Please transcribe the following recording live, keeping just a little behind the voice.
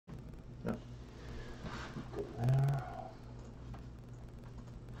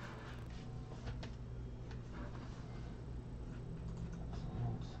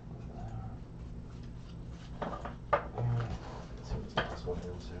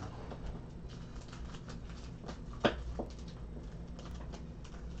tornadoes here.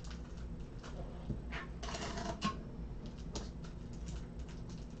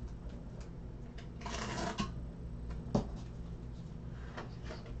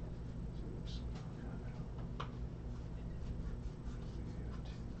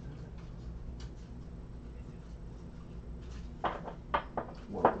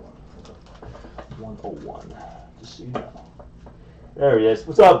 Just so you know. There he is.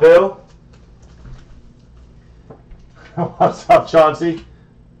 What's up, Bill? What's up, Chauncey?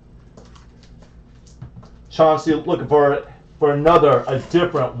 Chauncey looking for a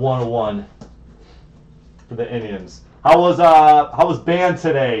different 101 for the Indians. How was band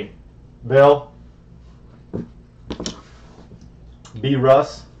today, Bill? B.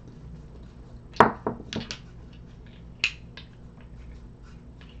 Russ.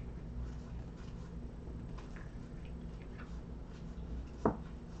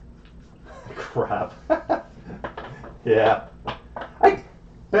 Crap. Yeah.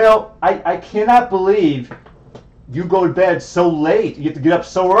 Bill, I cannot believe you go to bed so late. You have to get up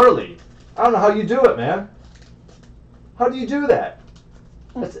so early. I don't know how you do it, man. How do you do that?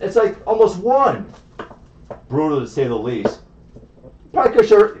 It's like almost 1. Brutal to say the least. Probably because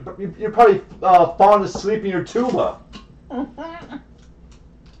you're probably falling asleep in your tuba. I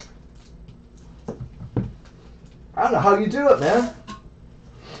don't know how you do it, man.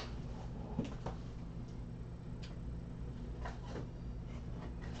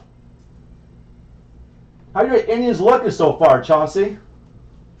 How are your Indians looking so far, Chauncey?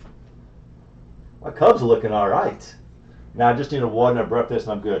 My Cubs are looking all right. Now I just need a water and a breath this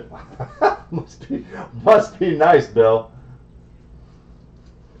and I'm good. must be nice, Bill.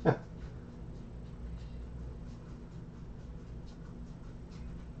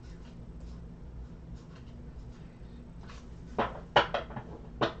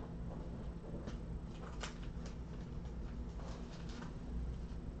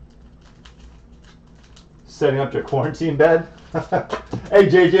 Setting up your quarantine bed. Hey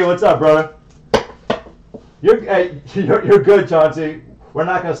JJ, what's up, brother? You're good, Chauncey. We're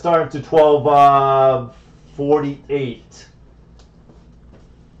not going to start until 12:48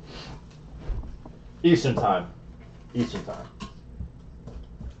 Eastern time. Eastern time.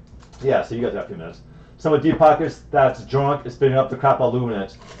 Yeah, so you guys got a few minutes. Some of Deep Pockets that's drunk is spitting up the crap out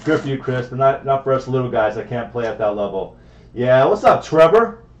Luminance. Good for you, Chris, but not for us little guys. I can't play at that level. Yeah, what's up,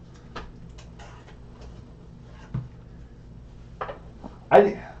 Trevor?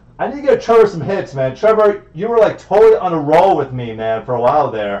 I need to get Trevor some hits, man. Trevor, you were like totally on a roll with me, man, for a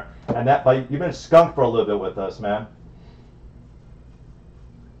while there, and you've been skunked for a little bit with us, man.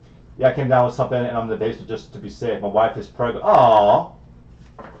 Yeah, I came down with something, and I'm in the basement just to be safe. My wife is pregnant. Aww.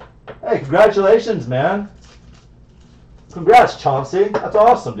 Hey, congratulations, man. Congrats, Chauncey. That's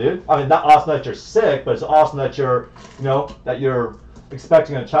awesome, dude. I mean, not awesome that you're sick, but it's awesome that you're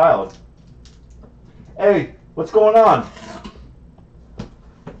expecting a child. Hey, what's going on?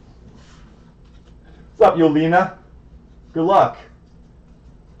 What's up, Yolina? Good luck.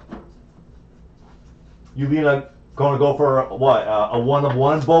 Yolina going to go for what? A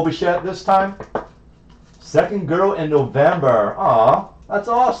 1-of-1 Bobichette this time? Second girl in November. Aw, that's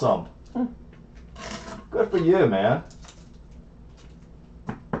awesome. Good for you, man.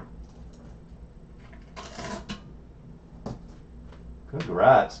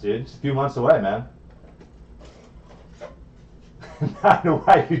 Congrats, dude. Just a few months away, man. I know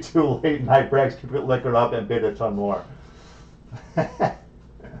why you do late night breaks, keep it liquored up and bid a ton more. I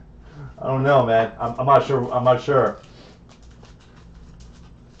don't know, man. I'm not sure. I'm not sure.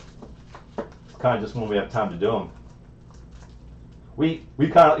 It's kind of just when we have time to do them.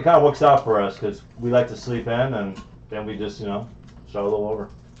 It kind of works out for us because we like to sleep in and then we just start a little over.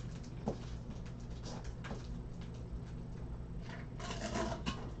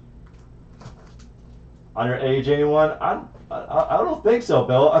 On your age, anyone? I don't think so,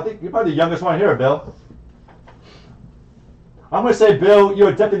 Bill. I think you're probably the youngest one here, Bill. I'm going to say, Bill,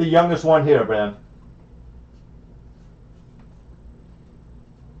 you're definitely the youngest one here, man.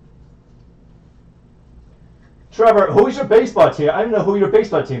 Trevor, who's your baseball team? I don't know who your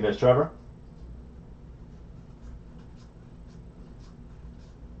baseball team is, Trevor.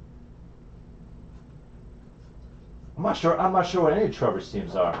 I'm not sure what any of Trevor's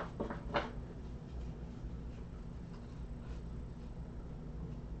teams are.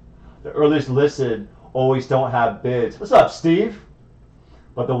 The earliest listed always don't have bids. What's up, Steve?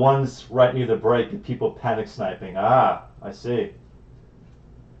 But the ones right near the break get people panic sniping. Ah, I see.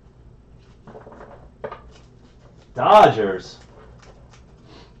 Dodgers.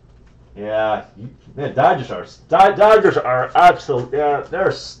 Yeah, man, Dodgers are absolute. Yeah,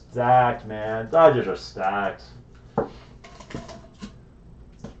 they're stacked, man. Dodgers are stacked.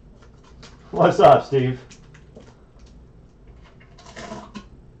 What's up, Steve?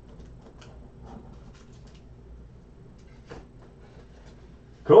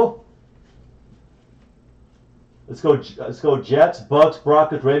 Cool. Let's go. Let's go. Jets, Bucks,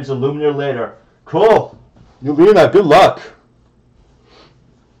 Broncos, Ravens, and Lumineer later. Cool. Yulina, good luck.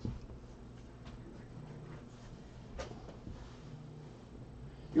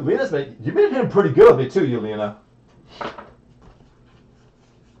 You've been hitting pretty good with me too, Yulina.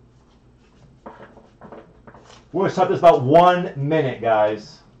 We're gonna start this about 1 minute,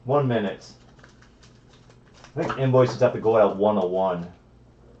 guys. 1 minute. I think invoices have to go out at 1:01.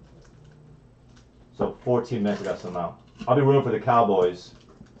 So 14 minutes I got some out. I'll be rooting for the Cowboys.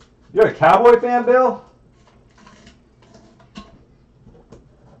 You're a Cowboy fan, Bill?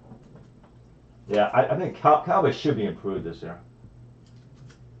 Yeah, I think Cowboys should be improved this year.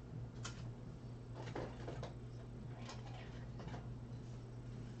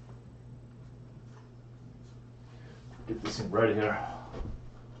 Get this thing ready here.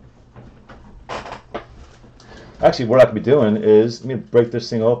 Actually, what I could be doing is let me break this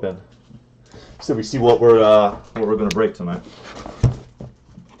thing open, so we see what we're going to break tonight.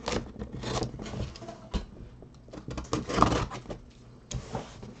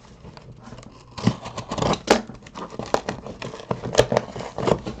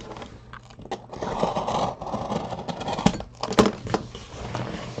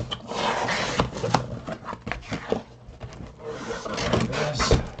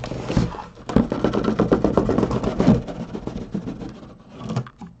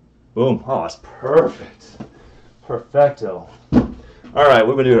 Boom. Oh, that's perfect. Perfecto. All right,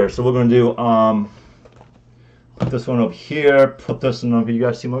 what we're going to do here. So we're going to do, put this one up here, put this one up here. You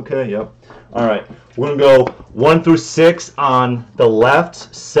guys seem okay? Yep. All right. We're going to go 1 through 6 on the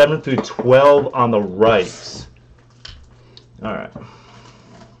left, 7 through 12 on the right. All right.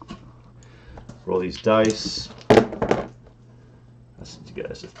 Roll these dice. That's, you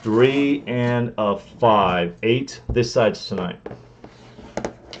guys, a 3 and a 5. 8 this side's tonight.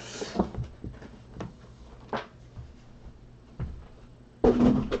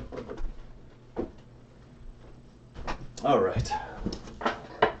 All right.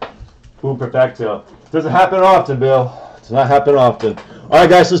 Boom, perfecto. Doesn't happen often, Bill. Does not happen often. All right,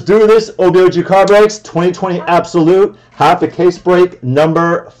 guys, let's do this. OBOG Cardbreaks 2020 Absolute. Half the case break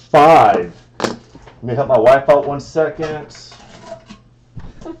number 5. Let me help my wife out 1 second.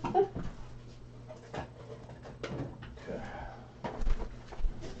 Okay.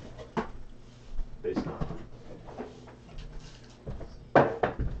 Basically.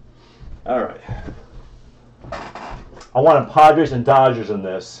 All right. I wanted Padres and Dodgers in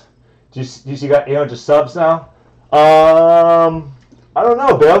this. Do you see you got 800 subs now? I don't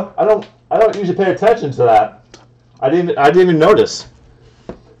know, Bill. I don't usually pay attention to that. I didn't even notice.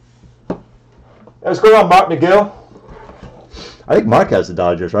 What's going on, Mark McGill? I think Mark has the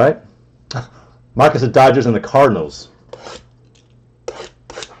Dodgers, right? Mark has the Dodgers and the Cardinals.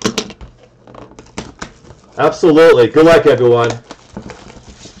 Absolutely. Good luck, everyone.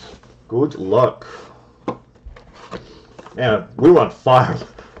 Good luck. Man, we were on fire.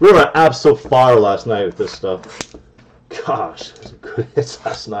 We were on absolute fire last night with this stuff. Gosh, some good hits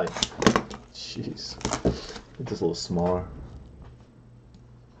last night. Jeez. Make this a little smaller.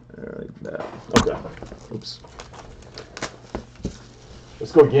 There, like that. Okay. Oops.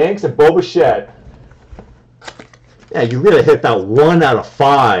 Let's go Yanks and Bo Bichette. Yeah, you really hit that 1 out of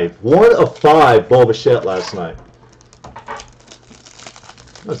 5. 1 of 5 Bo Bichette last night.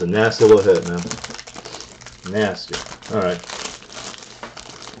 That was a nasty little hit, man. Nasty. All right.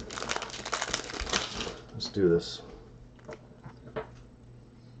 Let's do this.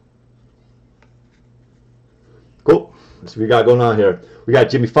 Cool. Let's see what we got going on here. We got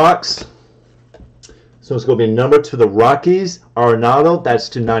Jimmy Fox. So it's going to be number to the Rockies. Arenado, that's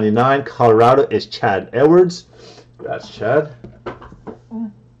to 99. Colorado is Chad Edwards. That's Chad.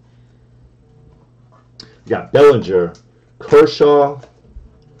 We got Bellinger. Kershaw.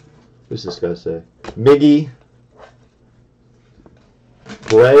 What's this guy say? Miggy.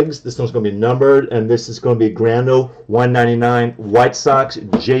 Greggs. This one's going to be numbered, and this is going to be Grando 199. White Sox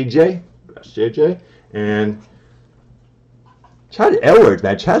JJ. That's JJ. And Chad Edwards,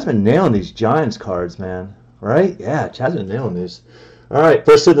 man. Chad's been nailing these Giants cards, man. Right? Yeah, Chad's been nailing these. All right,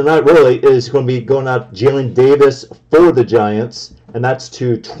 first of the night really is going to be going out Jalen Davis for the Giants, and that's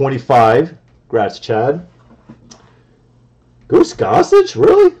to 25. Congrats, Chad. Goose Gossage?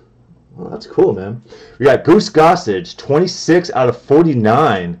 Really? Well, that's cool, man. We got Goose Gossage, 26 out of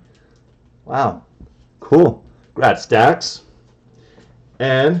 49. Wow. Cool. Congrats, Stacks.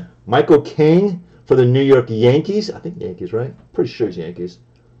 And Michael King for the New York Yankees. I think Yankees, right? Pretty sure it's Yankees.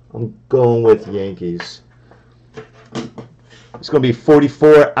 I'm going with Yankees. It's going to be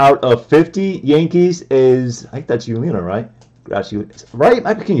 44 out of 50. Yankees is, I think that's Yulina, right? Congrats, you. Right?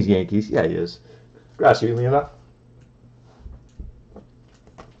 Michael King is Yankees. Yeah, he is. Congrats, Yulina.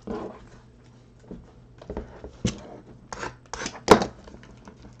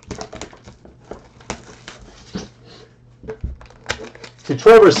 See,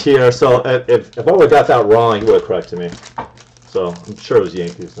 Trevor's here, so if I would have got that wrong, he would have corrected me. So I'm sure it was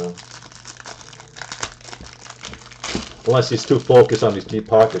Yankees, though. Unless he's too focused on these deep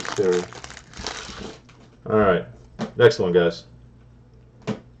pockets theory. All right, next one, guys.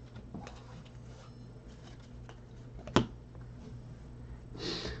 All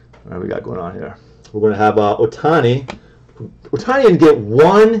right, we got going on here. We're going to have Otani. Otani didn't get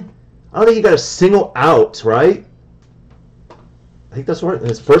one. I don't think he got a single out, right? I think that's right. In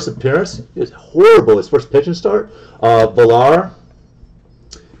his first appearance, he was horrible. His first pitching start. Villar,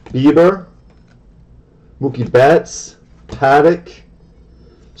 Bieber, Mookie Betts, Paddock,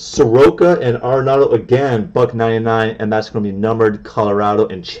 Soroka, and Arenado again, $1.99, and that's going to be numbered Colorado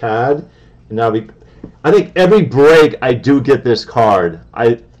and Chad. And now I think every break I do get this card.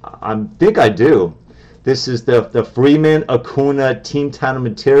 I think I do. This is the Freeman Acuna Team Tandem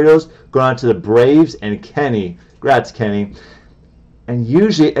Materials going on to the Braves and Kenny. Congrats, Kenny. And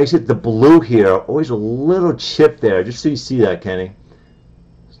usually, actually, the blue here, always a little chip there, just so you see that, Kenny.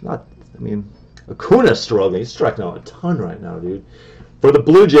 It's not, I mean, Acuna's struggling. He's striking out a ton right now, dude. For the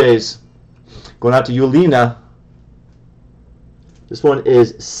Blue Jays, going out to Yulina. This one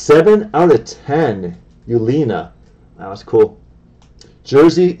is 7 out of 10. Yulina. Wow, that's cool.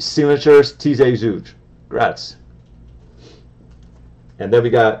 Jersey Signatures TJ Zuge. Congrats. And then we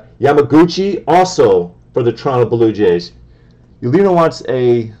got Yamaguchi also for the Toronto Blue Jays. Yulina wants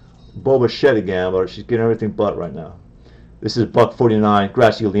a Boba Shed again, but she's getting everything but right now. This is $1.49.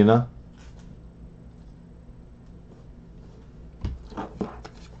 Congrats, Yulina.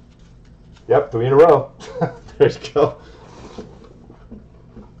 Yep, 3 in a row. There you go.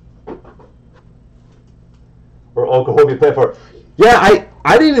 Or Oklahoma play for. Yeah,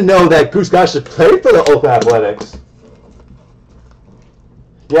 I didn't even know that Goose Gosh had played for the Oakland Athletics.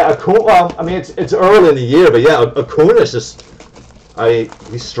 Yeah, Acuna. Well, I mean, it's early in the year, but yeah, Acuna's just.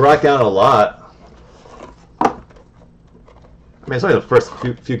 He struck out a lot. I mean, it's only the first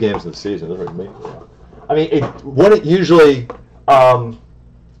few games of the season. It doesn't really make a lot. I mean, when it usually. Let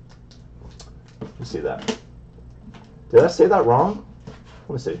me see that. Did I say that wrong?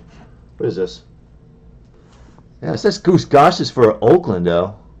 Let me see. What is this? Yeah, it says Goose Gosh is for Oakland,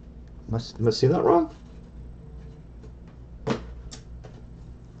 though. Am I seeing that wrong?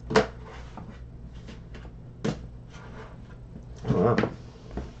 Oh.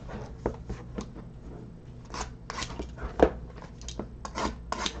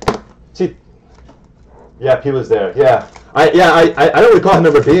 See, yeah, P was there. Yeah, I don't recall him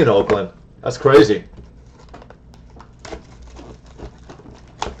ever being in Oakland. That's crazy.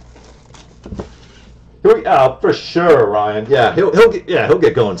 For sure, Ryan. Yeah, he'll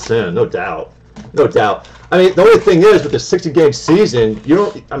get going soon, no doubt, no doubt. I mean, the only thing is with the 60-game season, you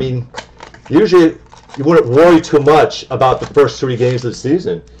don't. I mean, usually you wouldn't worry too much about the first 3 games of the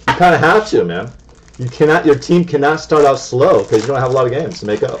season. You kind of have to, man. You cannot. Your team cannot start out slow because you don't have a lot of games to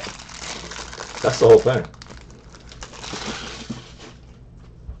make up. That's the whole thing.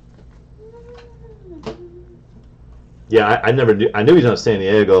 Yeah, I never knew. I knew he was on San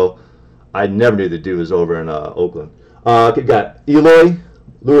Diego. I never knew the dude was over in Oakland. We got Eloy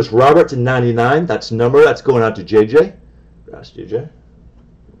Lewis Robert to 99. That's number. That's going out to JJ. Congrats, JJ.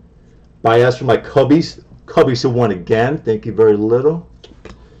 Bias for my Cubbies. Cubbies who won again. Thank you very little.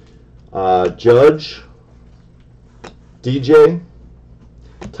 Judge. DJ.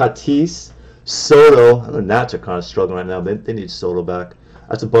 Tatis. Soto. I know Nats are kind of struggling right now. They need Soto back.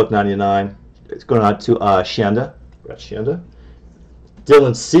 That's $1.99. It's going out to Shanda. Congrats, Shanda.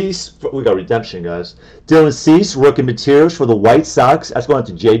 Dylan Cease, we got redemption, guys. Dylan Cease, rookie materials for the White Sox. That's going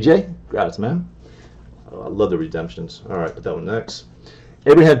to JJ. Congrats, man. Oh, I love the redemptions. All right, put that one next.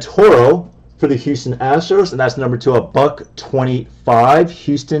 Abraham Toro for the Houston Astros, and that's number 2, $1.25.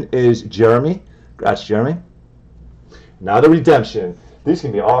 Houston is Jeremy. Congrats, Jeremy. Now the redemption. These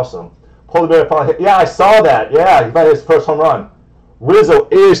can be awesome. Polar Bear finally hit. Yeah, I saw that. Yeah, he might hit his first home run. Rizzo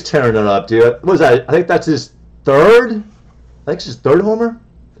is tearing it up, dude. What was that? I think that's his third. I think it's his third homer.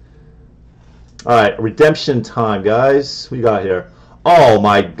 All right, redemption time, guys. What you got here? Oh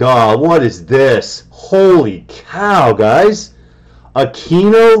my God, what is this? Holy cow, guys!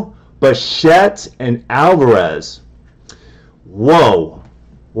 Aquino Bichette and Alvarez. Whoa.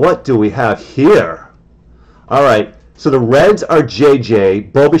 What do we have here? All right. So the Reds are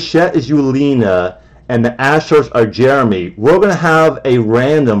JJ, Bo Bichette is Yulina, and the Astros are Jeremy. We're going to have a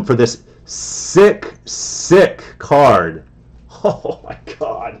random for this sick, sick card. Oh my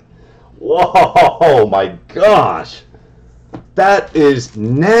God. Whoa, my gosh. That is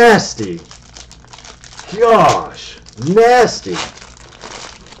nasty. Gosh, nasty.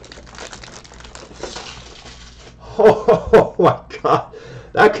 Oh my God.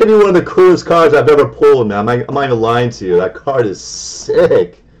 That could be one of the coolest cards I've ever pulled, man. I'm not even lying to you. That card is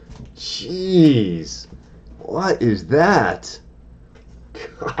sick. Jeez. What is that?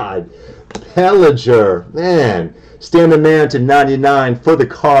 God. Pellinger. Man. Standing man to 99 for the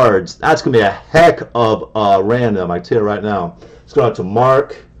cards. That's going to be a heck of a random, I tell you right now. Let's go out to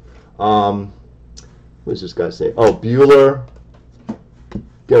Mark. What does this guy say? Oh, Bueller.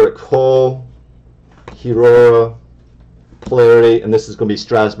 Garrett Cole. Hirora. Flaherty, and this is going to be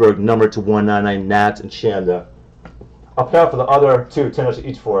Strasburg, number to 199, Nat and Chanda. I'll pay out for the other two, $10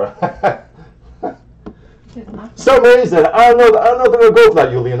 each for it. So amazing. I don't know if I'm going to go for that,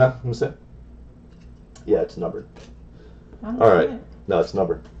 Yuliana. Let me see. Yeah, it's numbered. All right. No, it's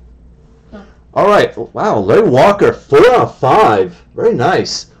numbered. Oh. All right. Wow, Larry Walker, 4 out of 5. Very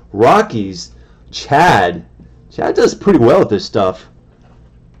nice. Rockies, Chad. Chad does pretty well with this stuff.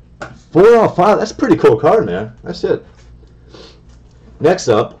 4 out of 5. That's a pretty cool card, man. That's it. Next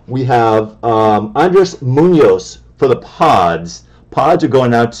up, we have Andres Munoz for the Pods. Pods are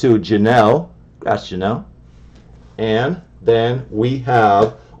going out to Janelle. Congrats, Janelle. And then we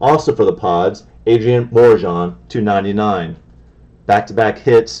have, also for the Pods, Adrian Morejon, 299. Back-to-back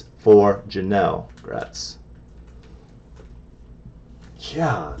hits for Janelle. Congrats.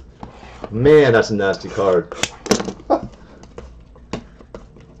 Yeah. Man, that's a nasty card.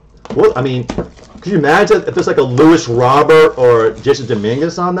 Well, I mean, could you imagine if there's like a Luis Robert or Jason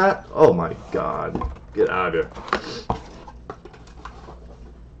Dominguez on that? Oh my God. Get out of here.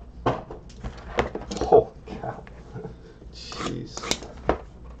 Oh, cow. Jeez.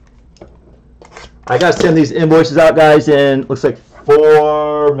 I got to send these invoices out, guys, in, looks like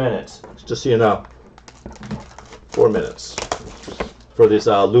 4 minutes. Just so you know. 4 minutes. For this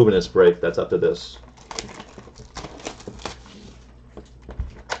luminous break that's up to this.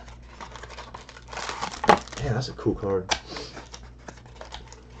 Man, that's a cool card.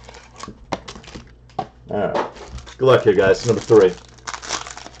 Alright. Good luck here, guys. Number 3.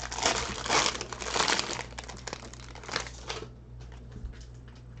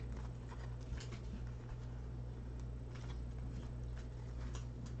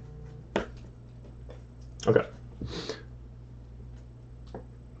 Okay.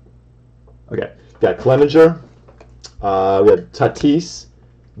 Okay. Got Clemenger. We have Tatis,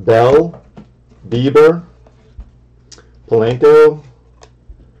 Bell, Bieber, Polanco,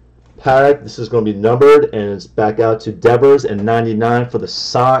 Paddock. This is going to be numbered, and it's back out to Devers and 99 for the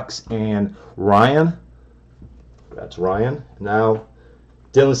Sox and Ryan. That's Ryan. Now,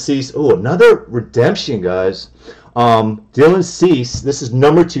 Dylan Cease. Oh, another redemption, guys. Dylan Cease. This is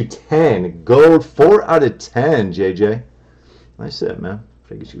number 210. Gold, 4 out of 10, JJ. Nice hit, man. I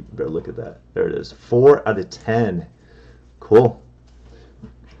think you better look at that. There it is. 4 out of 10. Cool.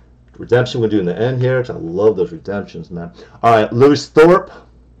 Redemption we'll do in the end here, because I love those redemptions, man. All right, Lewis Thorpe.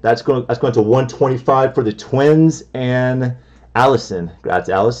 That's going to 125 for the Twins and Allison. Congrats,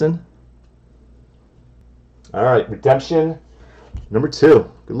 Allison. All right, redemption number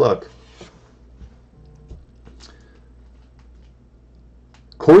 2. Good luck.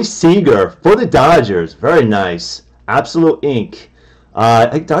 Corey Seager for the Dodgers. Very nice. Absolute ink. I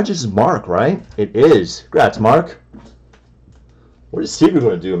think Dodgers is Mark, right? It is. Congrats, Mark. What is Seager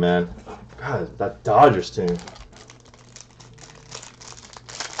going to do, man? God, that Dodgers team.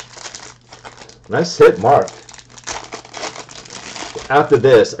 Nice hit, Mark. After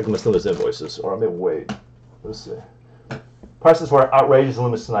this, I can list those invoices, or I may wait. Let's see. Prices were outrageous and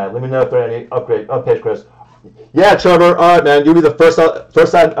limits tonight. Let me know if there are any upgrade credits. Yeah, Trevor. All right, man. You'll be the first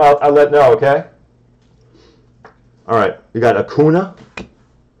time I let know, okay? All right. We got Acuna,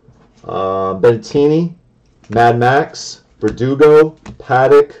 Bettini, Mad Max, Verdugo,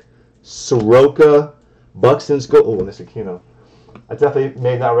 Paddock, Soroka, Buxton's go. Oh, and this Aquino. I definitely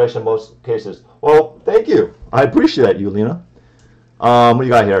made an outrage in most cases. Well, thank you. I appreciate that, Yulina. What do you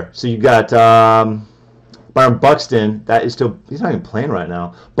got here? So you got Byron Buxton. That is still, he's not even playing right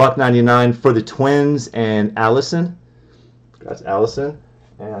now. Buck 99 for the Twins and Allison. That's Allison.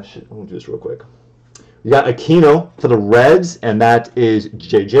 And I'm gonna do this real quick. You got Aquino for the Reds, and that is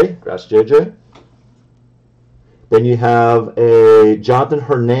JJ. Congrats, JJ. Then you have a Jonathan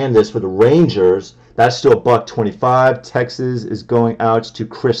Hernandez for the Rangers. That's still $1.25. Texas is going out to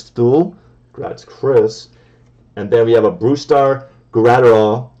Chris Thule. Congrats, Chris. And then we have a Brustar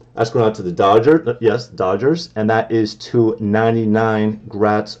Graterol. That's going out to the Dodgers. Yes, Dodgers. And that is $2.99.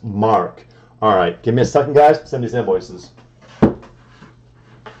 Congrats, Mark. All right, give me a second, guys. Send these invoices. Let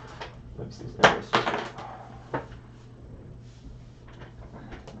me see these invoices.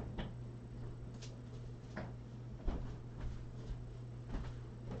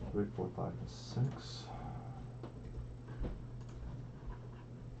 3, 4, 5, and 6.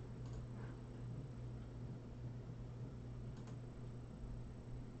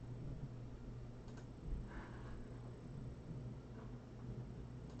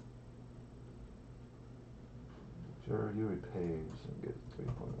 Sure, you repays and get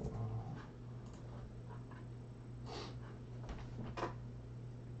 3.1.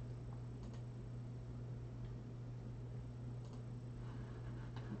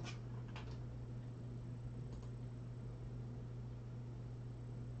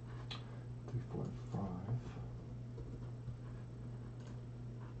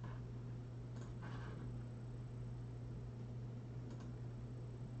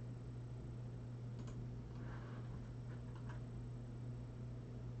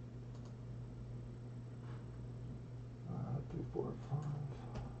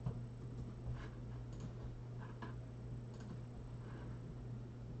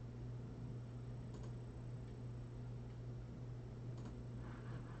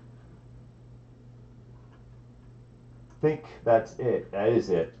 I think that's it. That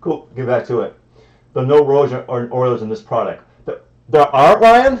is it. Cool. Get back to it. There are no Royals or Orioles in this product. There are,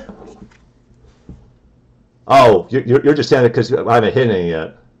 Ryan? Oh, you're just saying it because I haven't hit any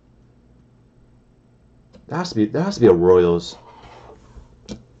yet. There has to be a Royals.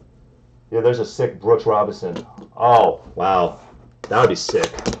 Yeah, there's a sick Brooks Robinson. Oh, wow. That would be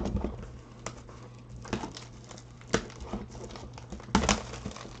sick.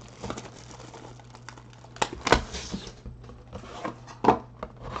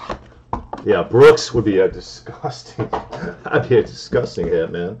 Yeah, Brooks would be a disgusting. That'd be a disgusting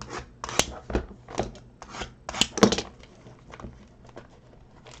hit, man.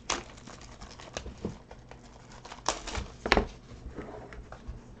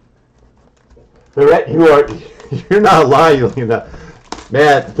 You're not lying, you know.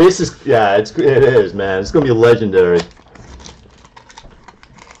 Man, this is, yeah, it is, man. It's gonna be legendary.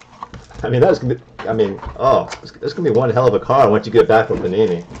 I mean, that's gonna be, I mean, oh, it's gonna be one hell of a card once you get back from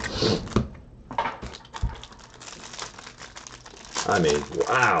Panini. I mean,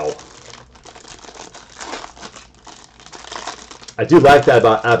 wow. I do like that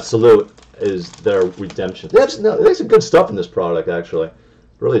about Absolute, is their redemption. There's some good stuff in this product, actually.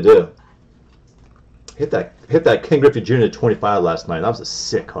 Really do. Hit that Ken Griffey Jr. at 25 last night. That was a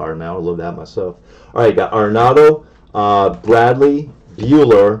sick card, man. I would love to have myself. All right, you got Arenado, Bradley,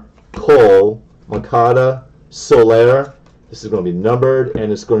 Buehler, Cole, Moncada, Soler. This is going to be numbered,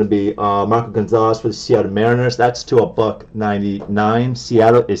 and it's going to be Marco Gonzalez for the Seattle Mariners. That's to $1.99.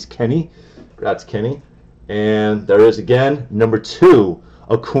 Seattle is Kenny. That's Kenny. And there is, again, number 2,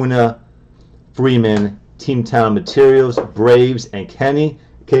 Acuna, Freeman, Team Town Materials, Braves, and Kenny.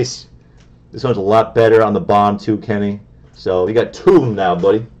 In case this one's a lot better on the bottom, too, Kenny. So you got 2 of them now,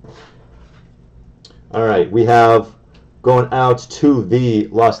 buddy. All right, we have going out to the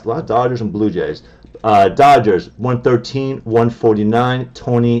Los Dodgers and Blue Jays. Dodgers, 113, 149,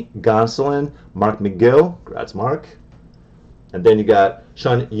 Tony Gonsolin, Mark McGill, congrats Mark. And then you got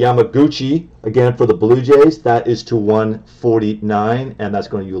Shun Yamaguchi, again for the Blue Jays, that is to 149, and that's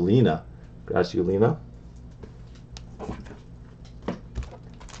going to Yulina. Congrats Yulina.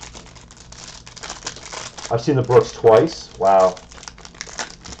 I've seen the Brooks twice, wow.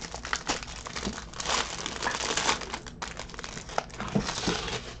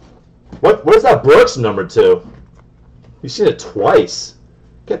 Where's that Brooks number 2? You've seen it twice.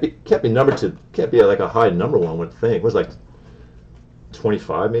 Can't be number 2. Can't be like a high number 1, I would think. What's like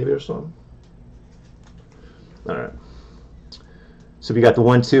 25 maybe or something? All right. So we got the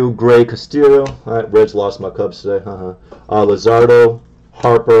 1-2 Gray Castillo. All right, Reds lost my Cubs today. Luzardo,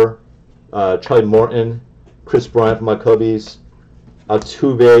 Harper, Charlie Morton, Chris Bryant for my Cubbies.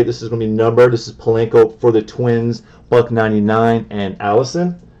 Altuve. This is going to be numbered. This is Polanco for the Twins. $1.99 and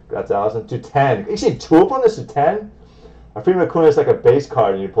Allison. Congrats, Allison. To 10. You see 2 up on this to 10? I feel Acuna is like a base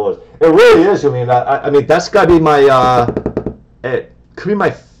card and you pull it. It really is, Julian. I mean, that's got to be my, it could be my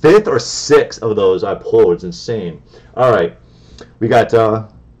 5th or 6th of those I pulled. It's insane. All right. We got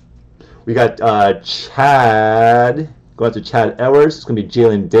Chad. Going to Chad Edwards. It's going to be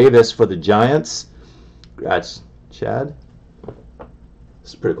Jalen Davis for the Giants. Congrats, Chad. This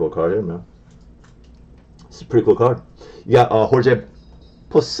is a pretty cool card here, man. This is a pretty cool card. You got Jorge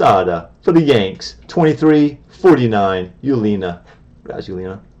Posada for the Yanks. 23/49. Yulina. Guys,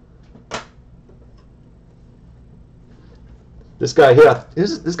 Yulina. This guy here,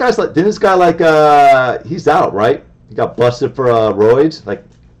 this guy's like, didn't this guy like, he's out, right? He got busted for roids. Like,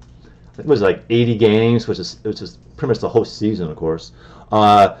 I think it was like 80 games, which is pretty much the whole season, of course.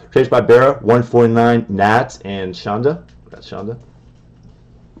 Trades by Barra, 149. Nats and Shonda. That's Shonda.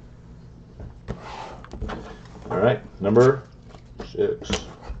 All right, number 6.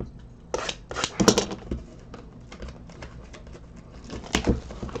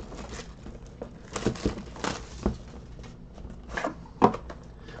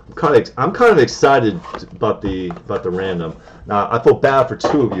 I'm kind of excited about the random. Now I feel bad for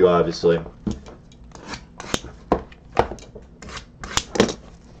 2 of you, obviously.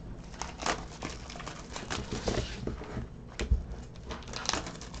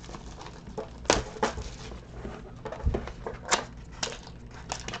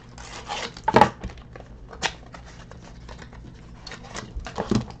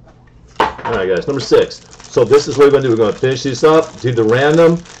 All right, guys, number 6. So this is what we're going to do. We're going to finish these up, do the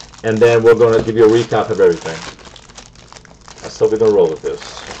random, and then we're going to give you a recap of everything. That's how we're going to roll with this.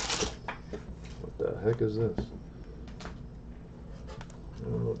 What the heck is this? I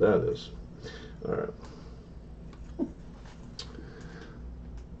don't know what that is. All right.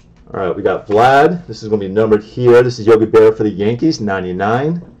 All right, we got Vlad. This is going to be numbered here. This is Yogi Berra for the Yankees,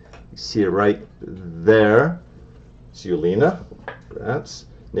 99. You see it right there. It's Yulina. Congrats.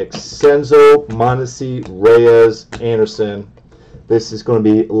 Nick Senzo, Mondesi, Reyes, Anderson. This is going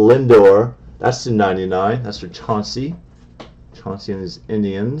to be Lindor. That's to 99. That's for Chauncey. Chauncey and his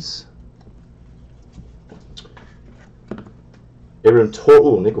Indians. Abraham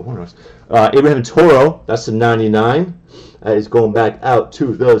Toro. Nico Hornos. Abraham Toro. That's to 99. That is going back out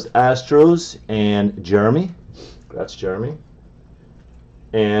to those Astros and Jeremy. That's Jeremy.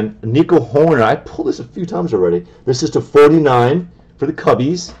 And Nico Horner. I pulled this a few times already. This is to 49. For the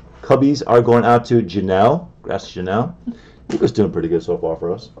Cubbies. Cubbies are going out to Janelle. That's Janelle. Nico's doing pretty good so far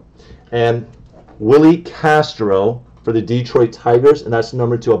for us. And Willie Castro for the Detroit Tigers, and that's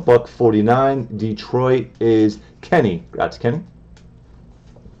numbered to $149. Detroit is Kenny. That's Kenny.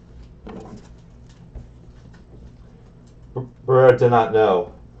 Burr did not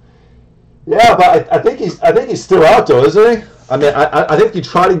know. Yeah, but I think he's still out though, isn't he? I mean, I think he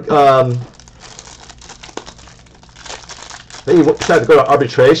tried to. He tried to go to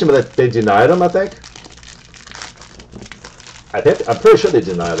arbitration, but they denied him, I think. I'm pretty sure they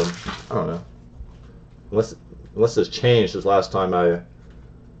denied him. I don't know. Unless it's changed since last time I...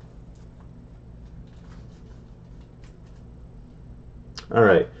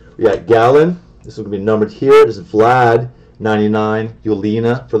 Alright, we got Gallon. This is going to be numbered here. This is Vlad, 99.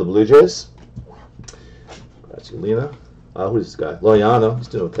 Yulina for the Blue Jays. That's Yulina. Who's this guy? Loiano. He's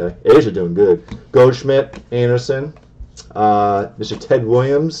doing okay. Asia doing good. Goldschmidt, Anderson. Mr. Ted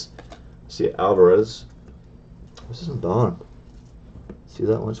Williams. See Alvarez. This isn't Don. See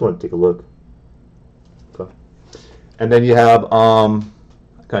that one? I just want to take a look. Okay. And then you have I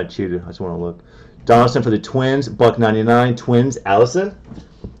kind of cheated. I just want to look. Donaldson for the Twins. $1.99. Twins. Allison.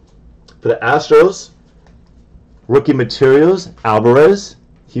 For the Astros. Rookie materials. Alvarez.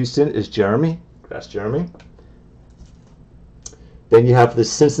 Houston is Jeremy. That's Jeremy. Then you have for the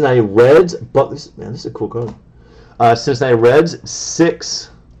Cincinnati Reds. This is a cool card. Cincinnati Reds,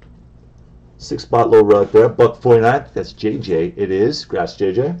 6 spot low rug there, $1.49. That's JJ. It is. Grass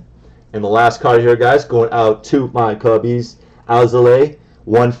JJ. And the last card here, guys, going out to my Cubbies. Alzolay,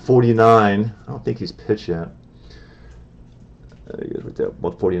 $149. I don't think he's pitched yet. There he is right there.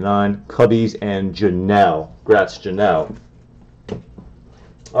 $149. Cubbies and Janelle. Grass Janelle.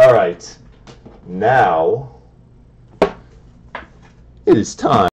 All right. Now it is time.